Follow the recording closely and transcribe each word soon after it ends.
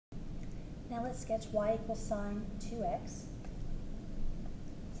Now let's sketch y equals sine 2x.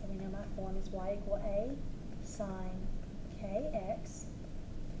 So we know my form is y equal a sine kx,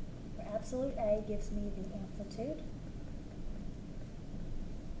 where absolute a gives me the amplitude,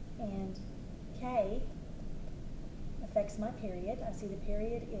 and k affects my period. I see the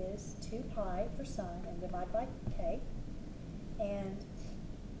period is 2 pi for sine, and divide by k. And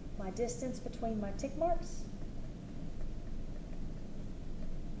my distance between my tick marks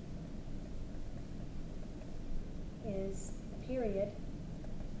is the period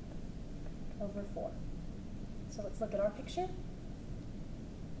over 4. So let's look at our picture.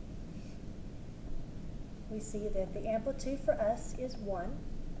 We see that the amplitude for us is 1,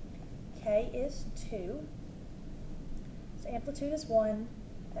 k is 2. So amplitude is 1,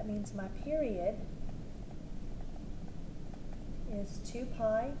 that means my period is 2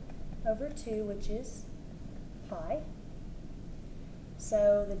 pi over 2, which is pi.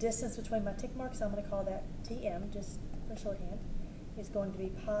 So the distance between my tick marks, I'm going to call that Tm, just for shorthand, is going to be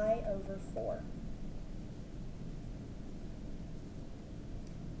pi over 4.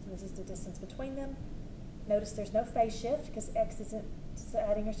 So this is the distance between them. Notice there's no phase shift because x isn't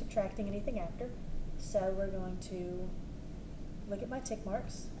adding or subtracting anything after. So we're going to look at my tick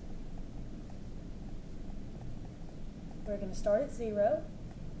marks. We're going to start at 0.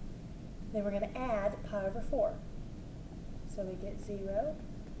 Then we're going to add pi over 4. So we get 0,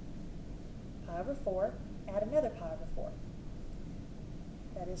 pi over 4, add another pi over 4.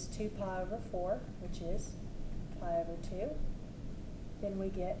 That is 2 pi over 4, which is pi over 2. Then we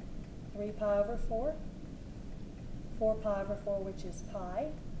get 3 pi over 4, 4 pi over 4, which is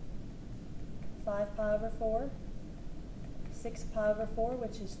pi, 5 pi over 4, 6 pi over 4,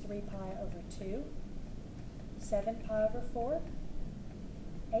 which is 3 pi over 2, 7 pi over 4,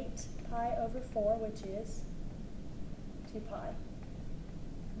 8 pi over 4, which is 2 pi,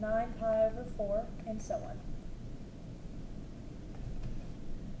 9 pi over 4, and so on.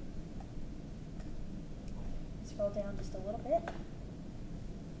 Scroll down just a little bit.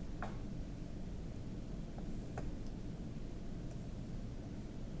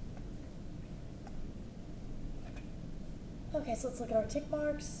 Okay, so let's look at our tick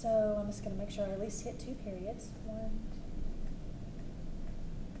marks. So I'm just going to make sure I at least hit 2 periods. 1, 2.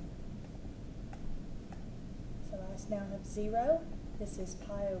 So I now have 0. This is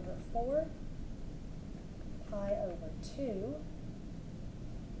pi over 4, pi over 2.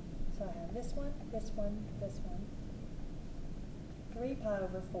 So I have this one, this one, this one. 3 pi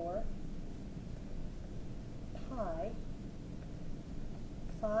over 4, pi,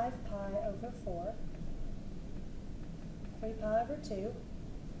 5 pi over 4, 3 pi over 2,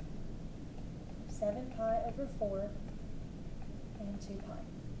 7 pi over 4, and 2 pi.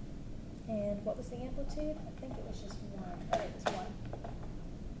 And what was the amplitude? I think it was just 1. Oh, it was 1.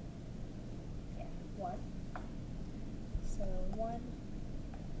 Yeah, 1. So 1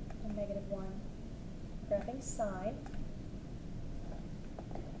 and negative 1. Graphing sine.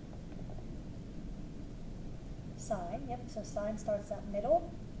 Sine, yep, so sine starts out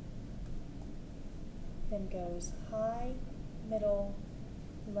middle, then goes high, middle,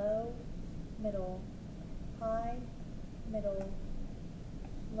 low, middle, high, middle,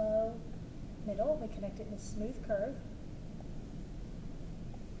 low, middle. We connect it in a smooth curve.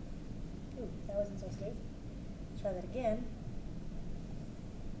 Ooh, that wasn't so smooth. Let's try that again.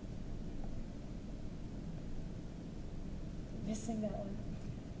 Missing that one.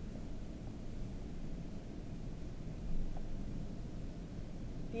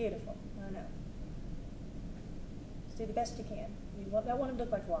 Beautiful, I know. Just do the best you can. You don't want them to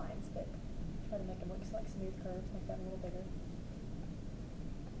look like lines, but try to make them look like smooth curves, make that a little bigger,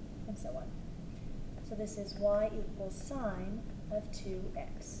 and so on. So this is y equals sine of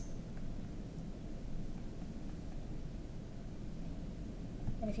 2x.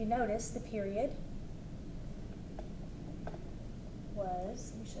 And if you notice, the period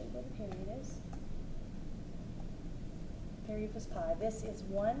was, let me show you where the period is. Period was pi. This is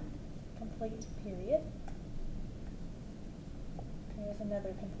 1 complete period. Here's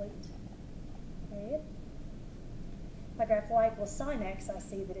another complete period. If I graph y equals sine x, I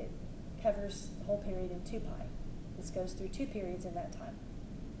see that it covers the whole period in 2 pi. This goes through 2 periods in that time.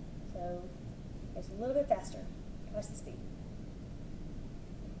 So it's a little bit faster, twice the speed.